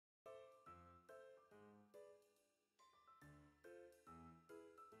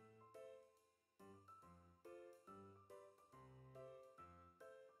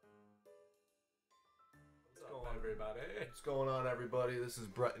everybody. What's going on, everybody? This is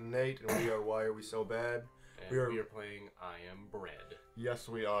Brett and Nate, and we are Why Are We So Bad? And we are playing I Am Bread. Yes,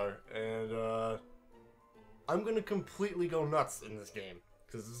 we are. And, I'm gonna completely go nuts in this game.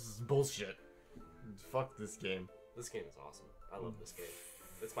 Because this is bullshit. Fuck this game. This game is awesome. I love this game.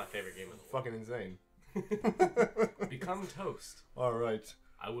 It's my favorite game of the world. Fucking insane. Become toast. Alright.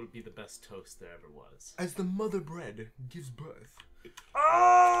 I would be the best toast there ever was. As the mother bread gives birth.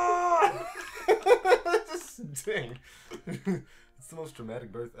 Ah! Dang. It's the most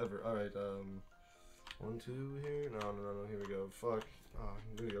dramatic birth ever. Alright, 1, 2 here. No, here we go. Fuck. Oh,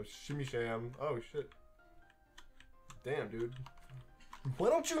 there we go. Shimmy sham. Oh, shit. Damn, dude. Why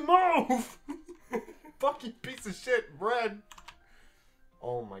don't you move? Fucking piece of shit, bread.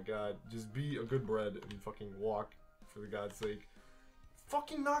 Oh my god. Just be a good bread and fucking walk, for the god's sake.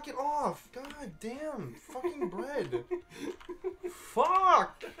 Fucking knock it off. God damn. Fucking bread.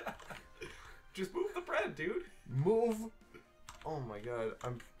 Fuck. Just move the bread, dude. Move. Oh my god.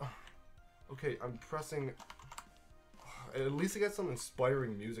 Okay, I'm pressing. At least I got some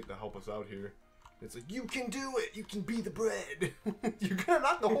inspiring music to help us out here. It's like, you can do it! You can be the bread! You're gonna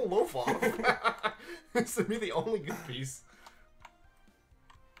knock the whole loaf off! This would be the only good piece.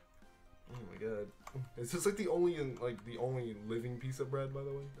 Oh my god. Is this like the only living piece of bread, by the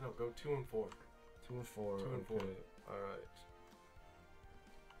way? No, go 2 and 4. 2 and 4. 2 and 4. Alright.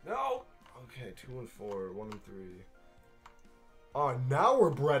 No! Okay, 2 and 4. 1 and 3. Oh, now we're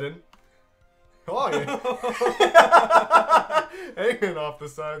breading! Oh, yeah. Hanging off the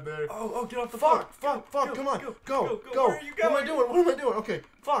side there. Oh, get off the floor. Fuck, go, come on. Go. Where are you going? What am I doing? Okay,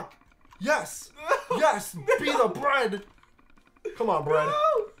 fuck. Yes. Yes, be the bread. Come on, bread.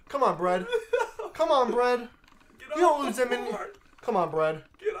 No. Come on, bread. Come on, bread. You don't lose them in. Come on, bread.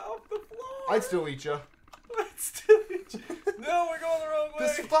 Get off the floor. I'd still eat you. I'd still eat you. No, we're going the wrong way.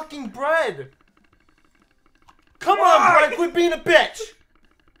 This fucking bread. Come on, bread. Quit being a bitch.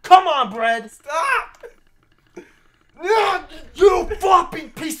 Come on, bread. Stop. You floppy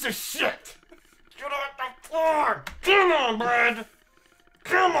piece of shit. Get off the floor. Come on, bread.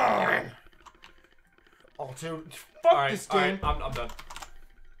 Come on. Oh, dude. Fuck this game. Alright, I'm done.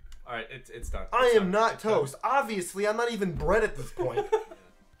 Alright, it's done. I am not toast. Obviously, I'm not even bread at this point.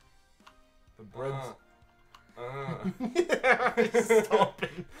 The bread's... Yeah,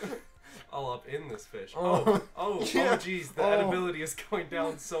 stopping. All up in this fish. Yeah. Oh, jeez, the edibility is going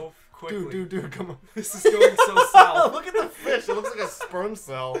down so quickly. Dude, come on. This is going so south. Look at the fish. It looks like a sperm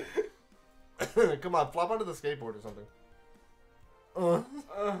cell. Come on, flop onto the skateboard or something. Go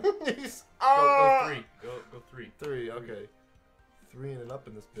 3. Go 3. 3, okay. 3 and an up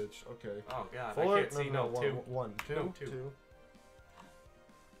in this bitch. Okay. Oh god, 4? I can't see. No, 2. 1, 2, No, 2.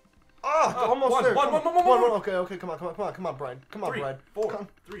 Ah, almost there. One. Okay, come on, Brian. Come on, 3, Brian. 4,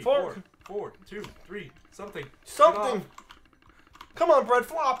 3, 4, 2, 3, something. Come on, bread,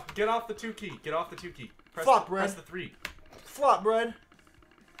 flop. Get off the 2 key. Get off the 2 key. Flop, bread. Press the 3. Flop, bread.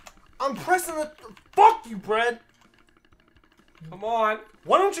 I'm pressing the. Fuck you, bread. Come on.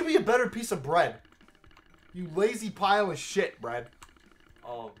 Why don't you be a better piece of bread? You lazy pile of shit, bread.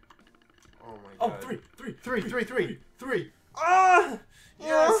 Oh. Oh my god. Oh, 3. Ah!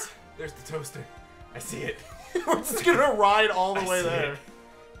 Yes. There's the toaster. I see it. We're just gonna ride all the way there.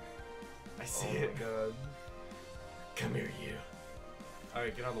 I see it. Oh my god. Come here, you.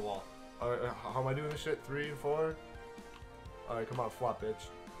 Alright, get on the wall. Alright, how am I doing this shit? 3 and 4? Alright, come on, flop, bitch.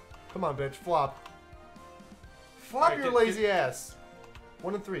 Come on, bitch, flop. Flop your lazy ass.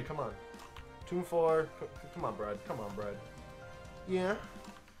 1 and 3, come on. 2 and 4. Come on, bread. Come on, bread. Yeah.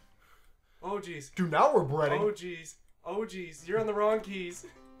 Oh, jeez. Dude, now we're breading. Oh, jeez. Oh, jeez. You're on the wrong keys.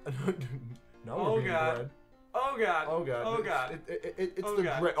 No, we're being bread. Oh, God. Oh, God. Oh, God. It's the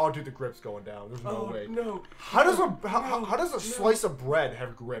grip. Oh, dude, the grip's going down. There's no way. No. How does a slice of bread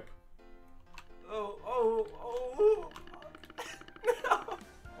have grip? Oh. No.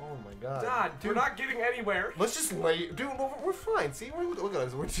 Oh, my God. Dad, dude, we're not getting anywhere. Let's just lay... Dude, we're fine. See? Look at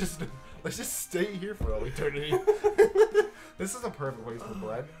us. We're just... Let's just stay here for all eternity. This is a perfect place for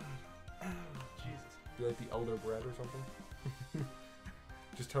bread. Oh, Jesus. Be like the elder bread or something.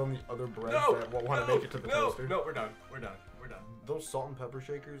 Just tell them the other breads that won't want to make it to the toaster. No, we're done. We're done. Those salt and pepper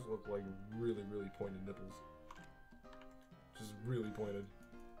shakers look like really, really pointed nipples. Just really pointed.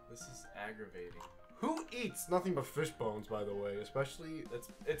 This is aggravating. Who eats nothing but fish bones, by the way? Especially...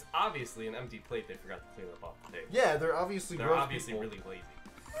 It's obviously an empty plate they forgot to clean up off the table. Yeah, they're obviously really lazy.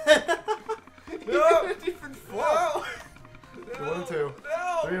 No! Didn't even fall. No! 1 and 2.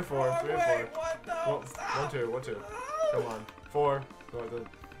 No! 3 and 4. 3 and 4. What? No! Stop. 1, 2. Come on. 4.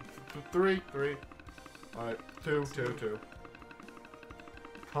 3. Alright. 2.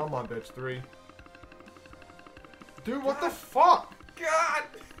 Come on, bitch. 3. Dude, what the fuck? God!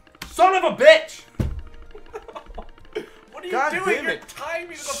 Son of a bitch! What are you God doing? damn You're it. timing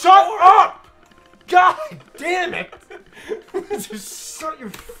the Shut floor. up! God damn it! Just shut your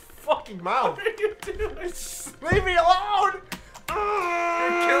fucking mouth. What are you doing? Leave me alone!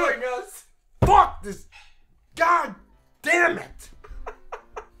 You're killing us. Fuck this! God damn it!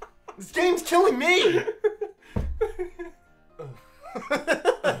 This game's killing me!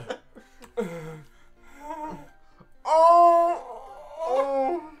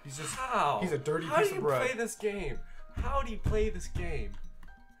 Oh! He's just. How? He's a dirty How piece do of you bread. play this game? How do you play this game?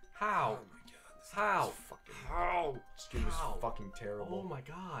 How? Oh my god! This How? is fucking. How? This game is How? fucking terrible. Oh my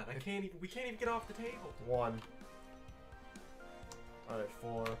god! I can't even. We can't even get off the table. 1. Alright,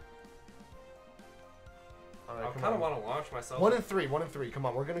 4. Alright, I come kind on. of want to launch myself. 1 and 3. 1 and 3. Come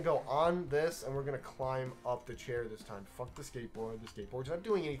on, we're gonna go on this and we're gonna climb up the chair this time. Fuck the skateboard. The skateboard's not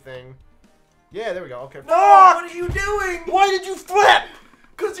doing anything. Yeah, there we go. Okay. No! Fuck! What are you doing? Why did you flip?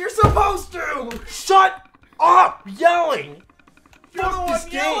 Because you're supposed to. Shut up! Yelling! You're Fuck the this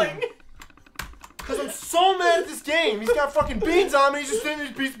one game! yelling. Because I'm so mad at this game. He's got fucking beans on me. He's just sitting in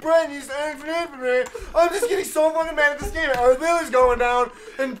his piece of bread and he's I'm just getting so fucking mad at this game. Our Lily's going down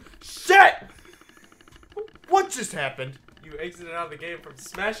and shit! What just happened? You exited out of the game from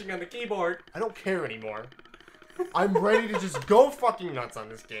smashing on the keyboard. I don't care anymore. I'm ready to just go fucking nuts on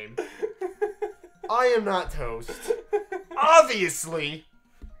this game. I am not toast. Obviously.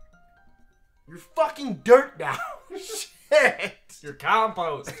 You're fucking dirt now. Shit. You're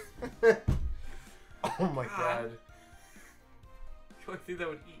compost. Oh my god. The only thing that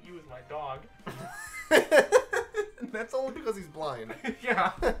would eat you is my dog. That's only because he's blind.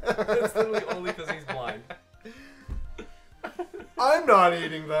 Yeah. That's literally only because he's blind. I'm not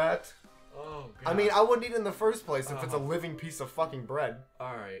eating that. Oh god. I mean, I wouldn't eat it in the first place if it's a Oh. living piece of fucking bread.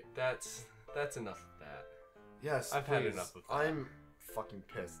 Alright, that's enough of that. Yes, I've please. had enough of that. I'm fucking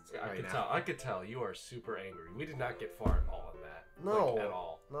pissed I right could now. tell. I could tell you are super angry. We did not get far at all in that. No. Like, at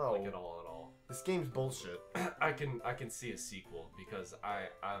all. No. Like at all. This game's bullshit. I can see a sequel because I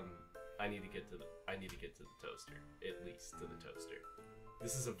need to get to the toaster, at least to the toaster.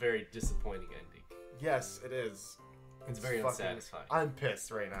 This is a very disappointing ending. Yes, it is. It's very fucking unsatisfying. I'm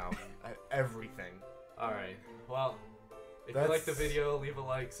pissed right now at everything. All right. Well, if you like the video, leave a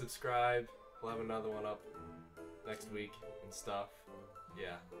like, subscribe. We'll have another one up next week and stuff.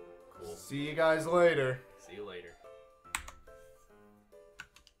 Yeah. Cool. See you guys later. See you later.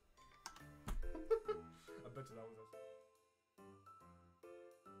 I bet you that was